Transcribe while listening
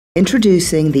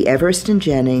Introducing the Everest and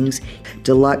Jennings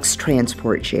Deluxe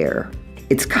Transport Chair.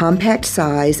 Its compact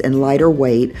size and lighter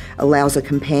weight allows a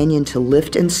companion to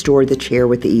lift and store the chair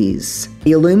with ease.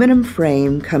 The aluminum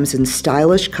frame comes in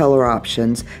stylish color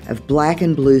options of black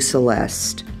and blue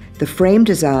celeste. The frame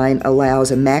design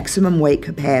allows a maximum weight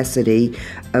capacity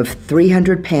of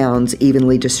 300 pounds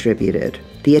evenly distributed.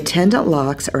 The attendant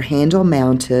locks are handle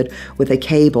mounted with a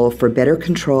cable for better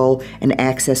control and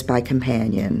access by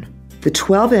companion. The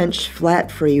 12-inch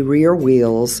flat-free rear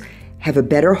wheels have a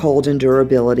better hold and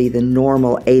durability than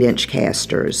normal 8-inch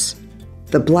casters.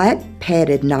 The black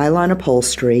padded nylon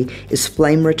upholstery is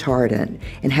flame retardant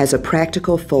and has a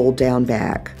practical fold-down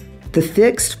back. The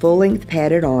fixed full-length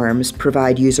padded arms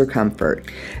provide user comfort.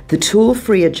 The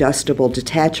tool-free adjustable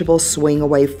detachable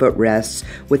swing-away footrests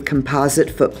with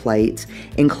composite foot plates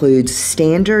includes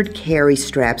standard carry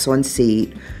straps on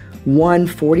seat, one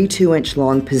 42-inch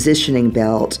long positioning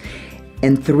belt,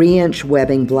 and 3-inch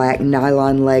webbing black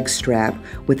nylon leg strap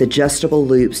with adjustable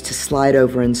loops to slide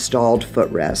over installed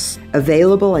footrests.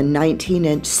 Available in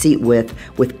 19-inch seat width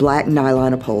with black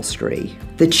nylon upholstery.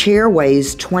 The chair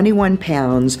weighs 21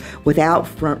 pounds without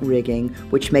front rigging,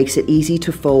 which makes it easy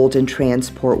to fold and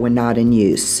transport when not in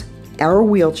use. Our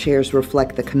wheelchairs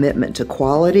reflect the commitment to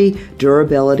quality,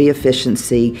 durability,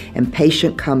 efficiency, and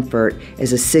patient comfort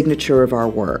as a signature of our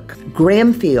work.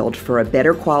 Graham Field for a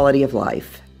better quality of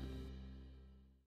life.